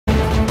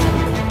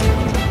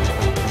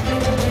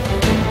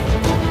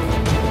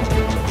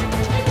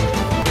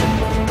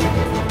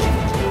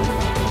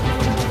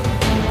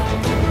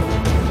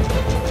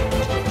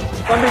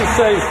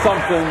say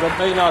something that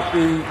may not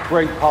be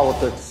great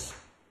politics,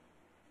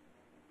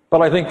 but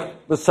I think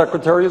the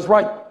Secretary is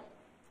right.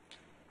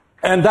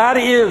 And that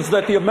is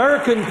that the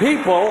American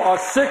people are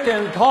sick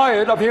and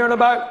tired of hearing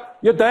about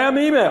your damn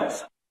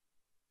emails.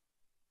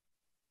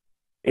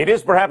 It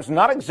is perhaps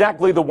not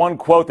exactly the one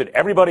quote that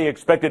everybody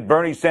expected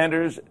Bernie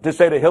Sanders to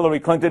say to Hillary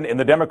Clinton in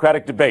the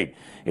Democratic debate.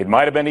 It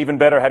might have been even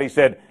better had he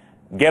said,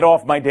 "Get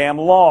off my damn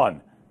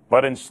lawn."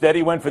 But instead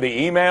he went for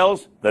the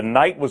emails. The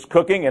night was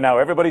cooking, and now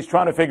everybody's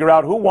trying to figure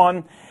out who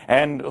won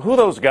and who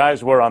those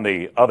guys were on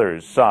the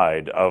other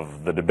side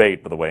of the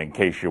debate, by the way, in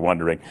case you're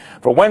wondering.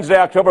 For Wednesday,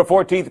 October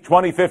 14th,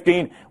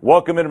 2015,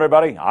 welcome in,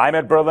 everybody. I'm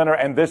Ed Berliner,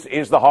 and this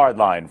is The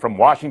Hardline from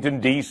Washington,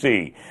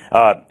 D.C.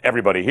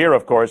 Everybody here,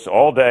 of course,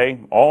 all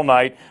day, all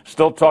night,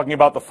 still talking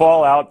about the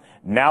fallout.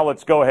 Now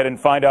let's go ahead and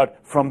find out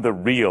from the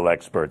real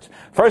experts.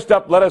 First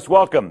up, let us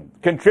welcome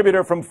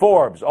contributor from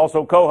Forbes,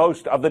 also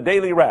co-host of The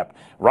Daily Rep,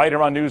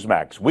 writer on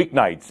Newsmax,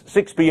 weeknights,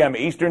 6 p.m.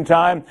 Eastern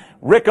Time,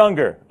 Rick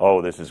Ungar.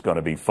 Oh, this is going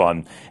to be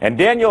fun. And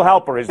Daniel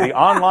Halper is the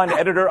online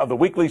editor of the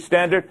Weekly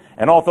Standard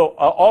and also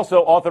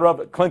author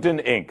of Clinton,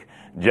 Inc.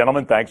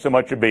 Gentlemen, thanks so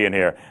much for being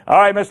here. All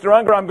right, Mr.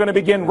 Ungar, I'm going to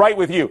begin right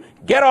with you.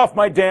 Get off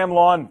my damn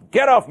lawn.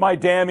 Get off my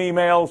damn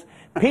emails.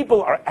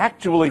 People are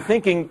actually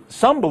thinking,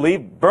 some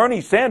believe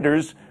Bernie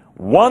Sanders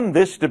won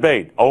this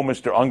debate. Oh,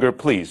 Mr. Ungar,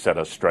 please set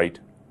us straight.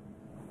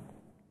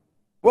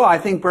 Well, I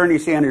think Bernie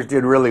Sanders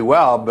did really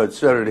well, but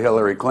so did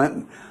Hillary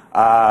Clinton.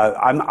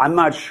 I'm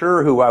not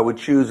sure who I would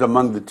choose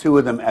among the two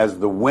of them as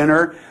the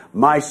winner.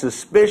 My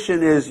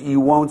suspicion is you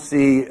won't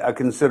see a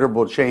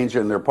considerable change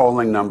in their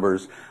polling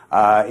numbers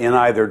in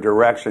either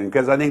direction,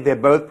 because I think they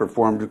both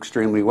performed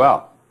extremely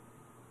well.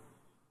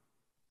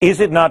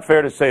 Is it not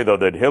fair to say, though,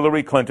 that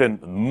Hillary Clinton,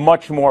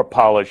 much more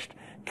polished,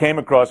 came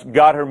across,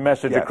 got her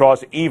message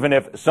across, even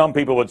if some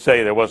people would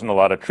say there wasn't a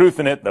lot of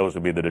truth in it, those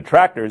would be the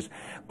detractors,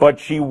 but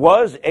she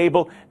was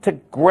able to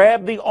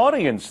grab the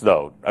audience,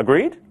 though.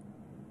 Agreed?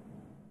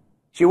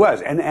 She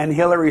was, and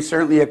Hillary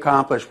certainly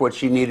accomplished what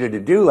she needed to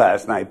do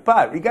last night.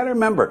 But you got to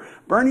remember,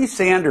 Bernie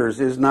Sanders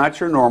is not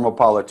your normal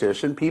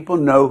politician. People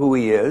know who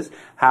he is,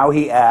 how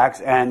he acts,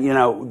 and, you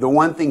know, the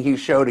one thing he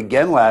showed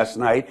again last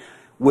night,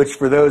 which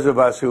for those of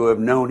us who have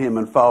known him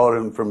and followed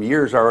him from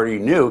years already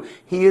knew,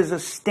 he is a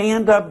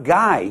stand-up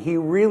guy. He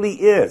really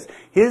is.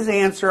 His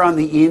answer on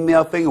the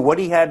email thing and what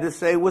he had to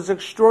say was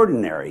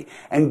extraordinary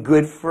and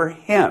good for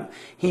him.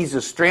 He's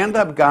a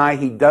stand-up guy.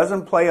 He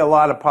doesn't play a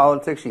lot of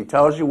politics. He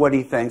tells you what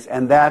he thinks,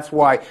 and that's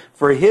why,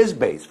 for his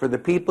base, for the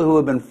people who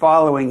have been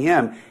following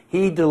him,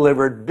 he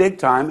delivered big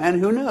time,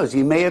 and who knows,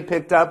 he may have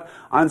picked up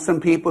on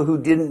some people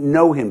who didn't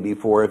know him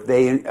before if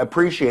they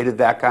appreciated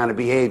that kind of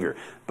behavior.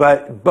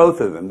 But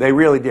both of them, they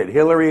really did.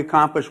 Hillary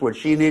accomplished what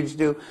she needs to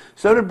do.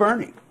 So did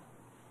Bernie.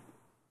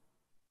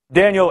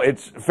 Daniel,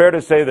 it's fair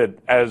to say that,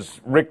 as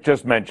Rick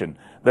just mentioned,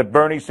 that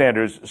Bernie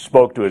Sanders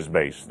spoke to his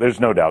base. There's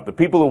no doubt. The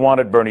people who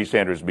wanted Bernie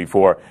Sanders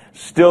before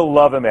still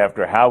love him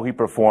after how he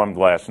performed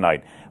last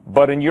night.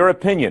 But in your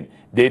opinion,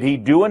 did he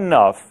do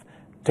enough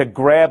to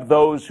grab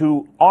those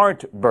who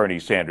aren't Bernie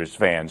Sanders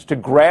fans, to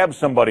grab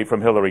somebody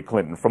from Hillary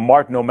Clinton, from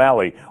Martin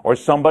O'Malley, or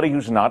somebody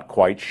who's not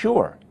quite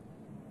sure?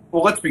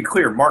 Well, let's be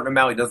clear. Martin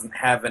O'Malley doesn't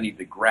have any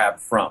to grab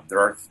from.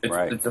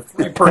 It's a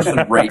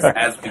three-person race.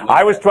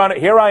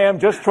 Here I am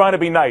just trying to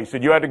be nice,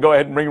 and you had to go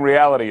ahead and bring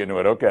reality into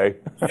it. Okay.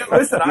 Yeah,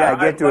 listen, I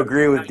get to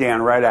agree with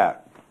Dan right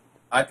out.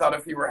 I thought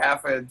if he were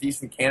half a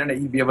decent candidate,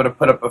 he'd be able to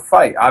put up a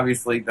fight.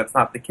 Obviously, that's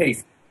not the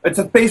case.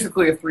 It's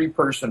basically a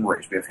three-person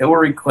race. We have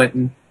Hillary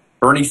Clinton,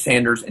 Bernie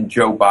Sanders, and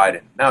Joe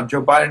Biden. Now,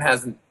 Joe Biden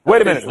hasn't.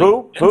 Wait a minute.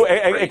 Who?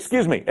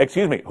 Excuse me.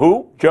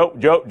 Who?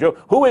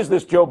 Joe. Who is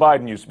this Joe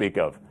Biden you speak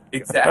of?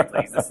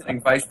 Exactly. He's the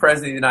sitting vice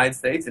president of the United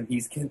States, and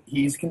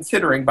he's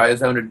considering, by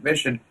his own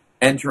admission,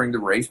 entering the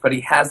race, but he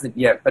hasn't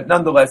yet. But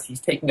nonetheless, he's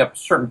taking up a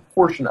certain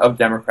portion of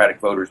Democratic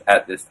voters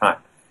at this time.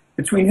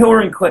 Between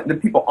Hillary Clinton, the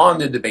people on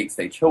the debate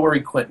stage,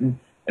 Hillary Clinton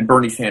and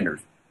Bernie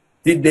Sanders,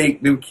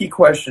 the key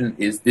question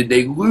is, did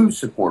they lose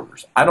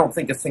supporters? I don't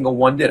think a single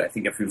one did. I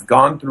think if you've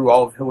gone through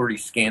all of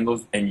Hillary's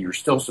scandals and you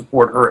still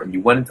support her and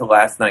you went into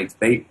last night's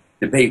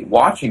debate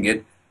watching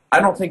it, I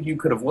don't think you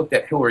could have looked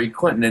at Hillary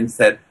Clinton and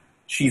said,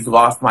 she's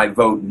lost my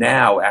vote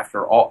now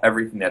after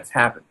everything that's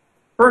happened.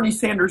 Bernie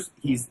Sanders,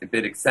 he's a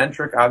bit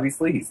eccentric,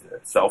 obviously. He's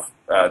a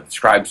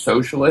self-described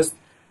socialist.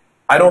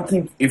 I don't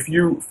think if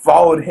you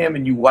followed him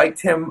and you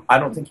liked him, I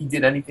don't think he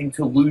did anything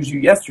to lose you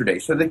yesterday.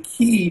 So the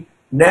key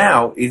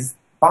now is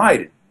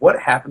Biden. What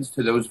happens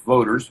to those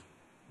voters,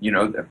 you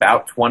know,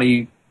 about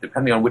 20,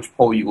 depending on which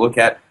poll you look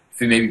at,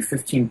 maybe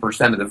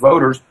 15% of the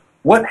voters,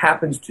 what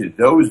happens to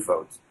those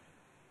votes?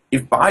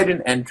 If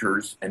Biden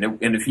enters, and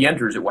if he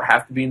enters, it will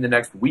have to be in the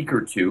next week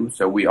or two,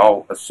 so we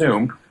all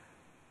assume,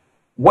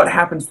 what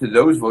happens to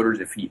those voters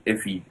if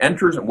he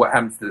enters, and what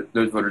happens to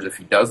those voters if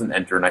he doesn't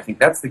enter? And I think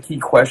that's the key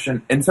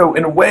question. And so,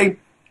 in a way,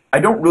 I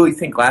don't really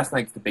think last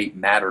night's debate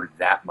mattered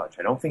that much.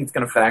 I don't think it's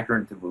going to factor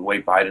into the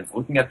way Biden's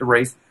looking at the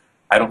race.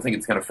 I don't think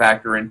it's going to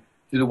factor into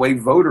the way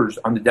voters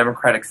on the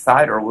Democratic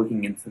side are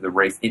looking into the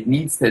race. It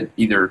needs to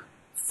either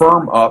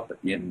firm up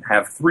and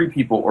have 3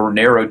 people, or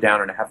narrow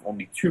down and have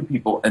only 2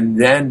 people, and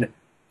then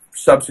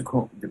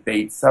subsequent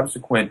debate,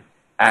 subsequent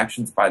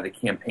actions by the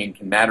campaign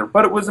can matter.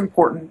 But it was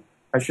important,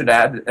 I should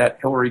add, that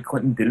Hillary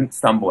Clinton didn't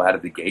stumble out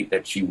of the gate,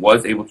 that she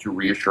was able to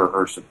reassure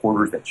her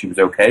supporters that she was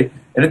okay.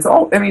 And it's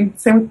all, I mean,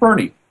 same with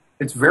Bernie.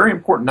 It's very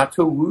important not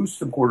to lose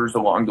supporters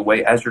along the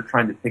way as you're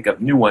trying to pick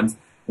up new ones.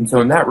 And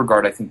so in that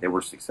regard, I think they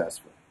were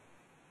successful.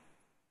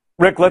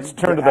 Rick, let's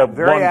turn to the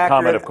one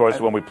comment, of course,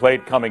 when we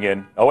played coming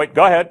in. Oh, wait,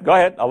 go ahead. Go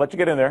ahead. I'll let you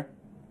get in there.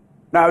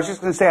 No, I was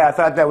just going to say, I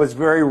thought that was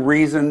very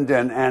reasoned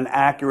and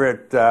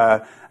accurate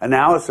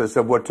analysis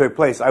of what took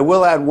place. I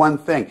will add one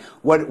thing.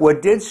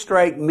 What did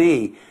strike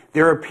me,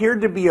 there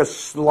appeared to be a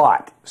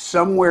slot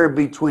somewhere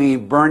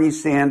between Bernie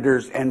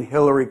Sanders and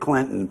Hillary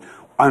Clinton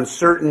on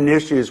certain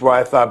issues where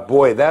I thought,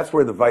 boy, that's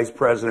where the vice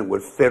president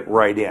would fit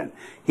right in.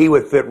 He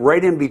would fit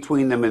right in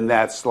between them in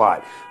that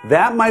slot.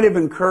 That might have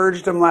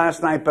encouraged him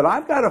last night, but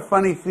I've got a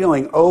funny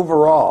feeling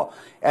overall,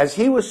 as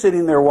he was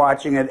sitting there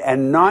watching it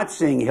and not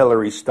seeing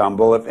Hillary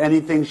stumble, if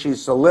anything,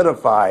 she's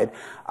solidified.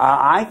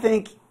 I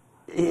think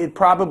it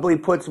probably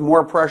puts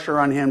more pressure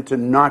on him to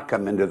not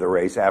come into the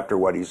race after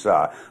what he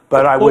saw.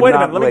 But I would wait a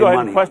not minute. Let me lay go ahead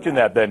money and question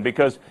that then,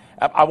 because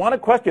I want to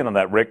question on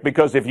that, Rick,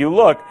 because if you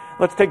look,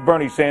 let's take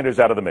Bernie Sanders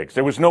out of the mix.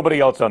 There was nobody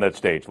else on that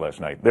stage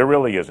last night. There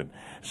really isn't.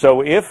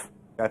 So if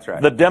That's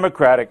right. the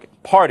Democratic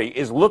Party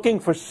is looking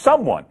for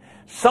someone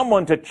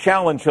to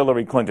challenge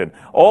Hillary Clinton,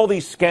 all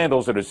these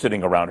scandals that are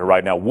sitting around her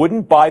right now,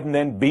 wouldn't Biden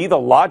then be the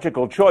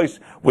logical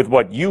choice with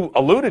what you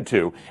alluded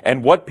to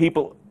and what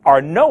people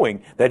are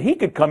knowing, that he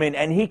could come in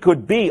and he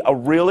could be a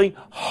really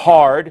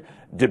hard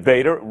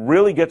debater,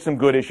 really get some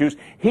good issues.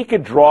 He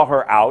could draw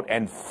her out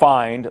and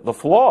find the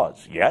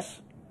flaws, yes?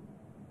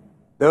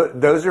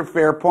 Those are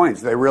fair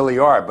points. They really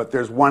are. But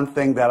there's one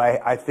thing that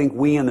I think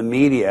we in the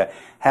media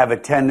have a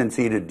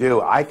tendency to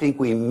do. I think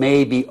we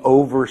may be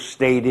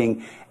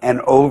overstating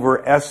and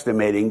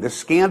overestimating the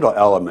scandal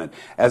element.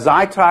 As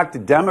I talk to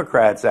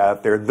Democrats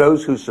out there,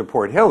 those who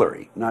support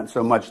Hillary, not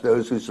so much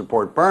those who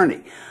support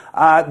Bernie,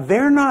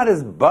 they're not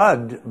as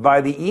bugged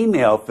by the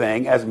email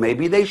thing as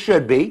maybe they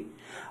should be.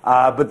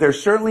 But they're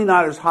certainly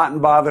not as hot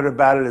and bothered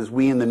about it as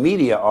we in the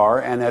media are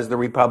and as the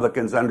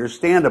Republicans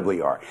understandably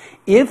are.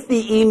 If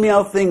the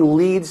email thing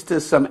leads to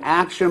some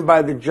action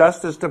by the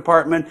Justice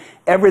Department,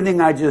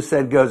 everything I just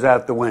said goes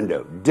out the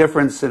window.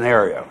 Different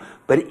scenario.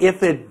 But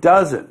if it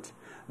doesn't,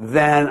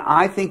 then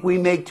I think we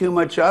make too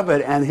much of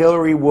it and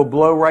Hillary will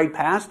blow right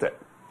past it.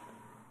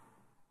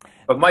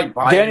 But Mike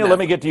Biden, Daniel, let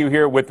me get to you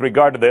here with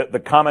regard to the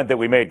comment that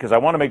we made, because I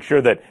want to make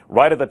sure that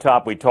right at the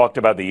top we talked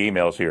about the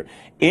emails here.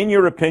 In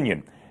your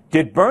opinion,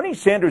 did Bernie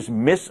Sanders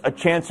miss a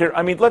chance here?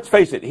 I mean, let's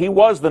face it, he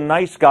was the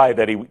nice guy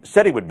that he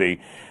said he would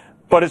be.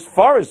 But as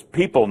far as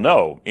people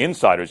know,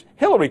 insiders,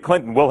 Hillary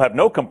Clinton will have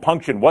no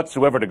compunction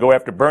whatsoever to go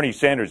after Bernie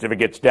Sanders if it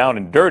gets down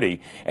and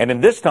dirty. And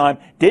in this time,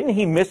 didn't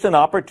he miss an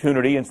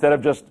opportunity, instead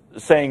of just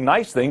saying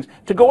nice things,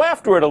 to go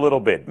after it a little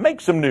bit, make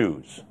some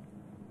news?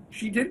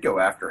 she did go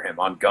after him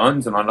on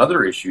guns and on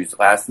other issues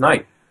last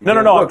night. No.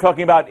 I'm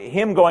talking about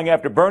him going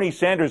after Bernie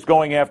Sanders,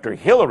 going after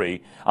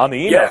Hillary on the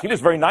emails. Yeah. He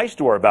was very nice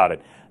to her about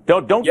it.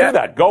 Don't do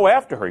that. Go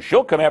after her.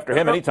 She'll come after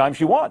him anytime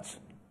she wants.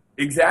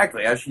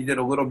 Exactly, as she did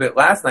a little bit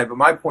last night. But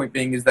my point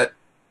being is that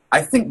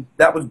I think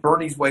that was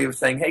Bernie's way of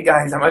saying, hey,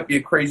 guys, I might be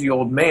a crazy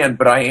old man,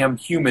 but I am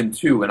human,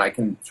 too, and I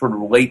can sort of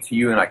relate to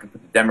you, and I can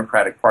put the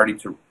Democratic Party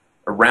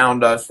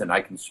around us, and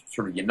I can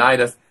sort of unite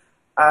us.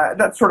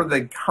 That's sort of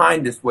the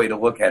kindest way to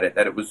look at it,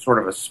 that it was sort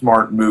of a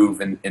smart move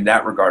in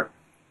that regard.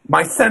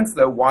 My sense,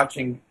 though,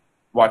 watching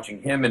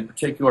him in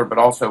particular, but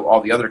also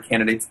all the other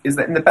candidates, is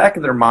that in the back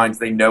of their minds,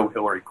 they know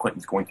Hillary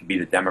Clinton's going to be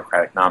the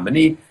Democratic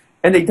nominee,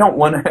 and they don't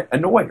want to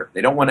annoy her.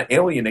 They don't want to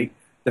alienate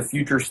the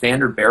future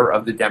standard bearer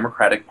of the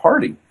Democratic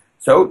Party.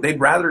 So they'd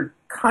rather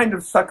kind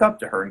of suck up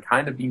to her and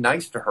kind of be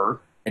nice to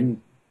her.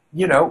 And,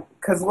 you know,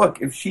 because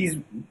look, if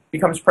she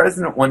becomes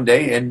president one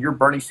day and you're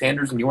Bernie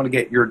Sanders and you want to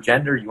get your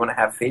agenda, or you want to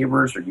have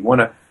favors, or you want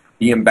to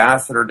be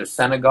ambassador to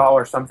Senegal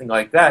or something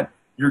like that,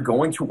 you're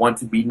going to want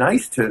to be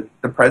nice to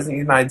the president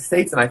of the United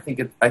States. And I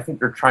think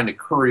they're trying to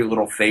curry a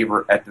little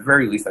favor. At the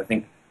very least, I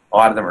think a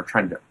lot of them are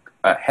trying to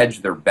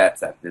hedge their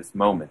bets at this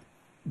moment.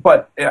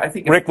 But I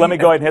think, Rick, let me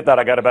go ahead and hit that.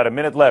 I got about a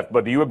minute left.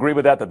 But do you agree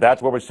with that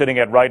that's where we're sitting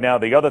at right now?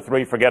 The other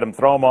three, forget them,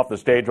 throw them off the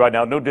stage right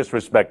now. No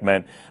disrespect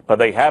meant, but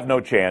they have no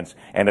chance.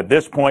 And at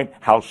this point,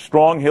 how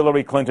strong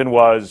Hillary Clinton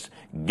was,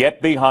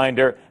 get behind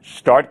her,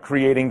 start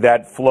creating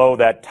that flow,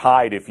 that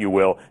tide, if you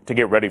will, to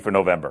get ready for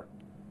November.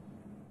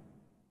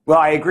 Well,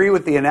 I agree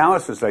with the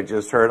analysis I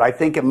just heard. I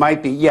think it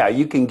might be,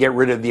 you can get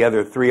rid of the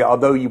other three,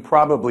 although you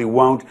probably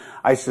won't.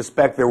 I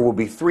suspect there will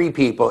be three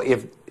people.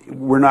 If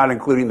we're not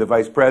including the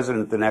vice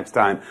president the next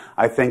time,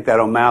 I think that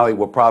O'Malley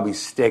will probably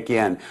stick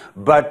in.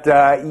 But,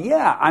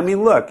 I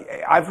mean, look,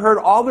 I've heard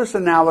all this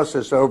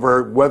analysis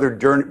over whether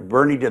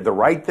Bernie did the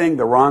right thing,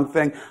 the wrong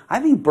thing. I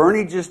think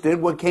Bernie just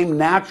did what came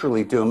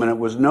naturally to him, and it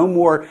was no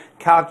more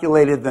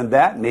calculated than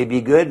that.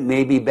 Maybe good,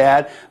 maybe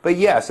bad. But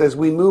yes, as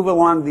we move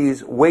along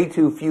these way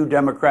too few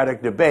Democrats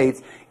Democratic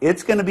debates,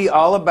 it's going to be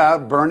all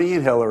about Bernie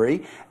and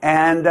Hillary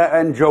and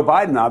Joe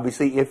Biden,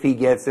 obviously, if he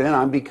gets in.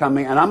 I'm a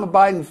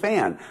Biden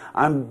fan.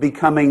 I'm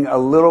becoming a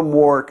little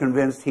more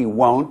convinced he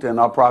won't, and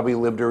I'll probably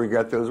live to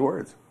regret those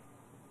words.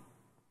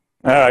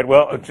 All right,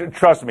 well,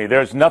 trust me,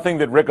 there's nothing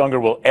that Rick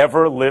Ungar will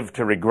ever live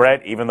to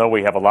regret, even though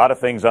we have a lot of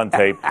things on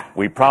tape.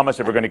 We promise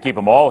that we're going to keep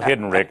them all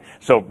hidden, Rick.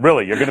 So,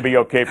 really, you're going to be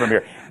okay from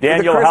here.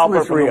 Daniel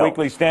Halper from the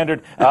Weekly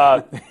Standard.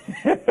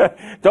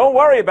 Don't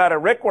worry about it,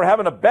 Rick. We're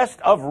having a best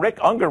of Rick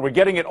Ungar. We're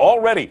getting it all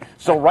ready.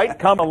 So right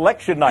come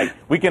election night,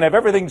 we can have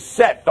everything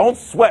set. Don't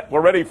sweat. We're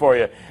ready for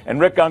you. And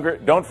Rick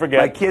Ungar, don't forget,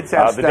 my kids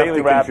have the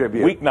Daily Wrap,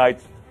 contribute.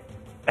 weeknights,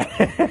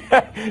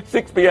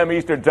 6 p.m.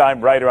 Eastern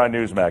Time, right here on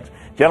Newsmax.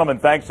 Gentlemen,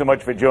 thanks so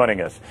much for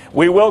joining us.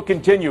 We will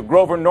continue.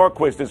 Grover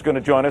Norquist is going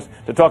to join us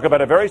to talk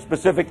about a very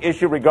specific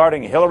issue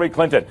regarding Hillary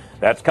Clinton.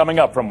 That's coming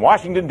up from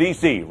Washington,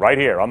 D.C., right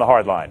here on The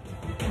Hard Line.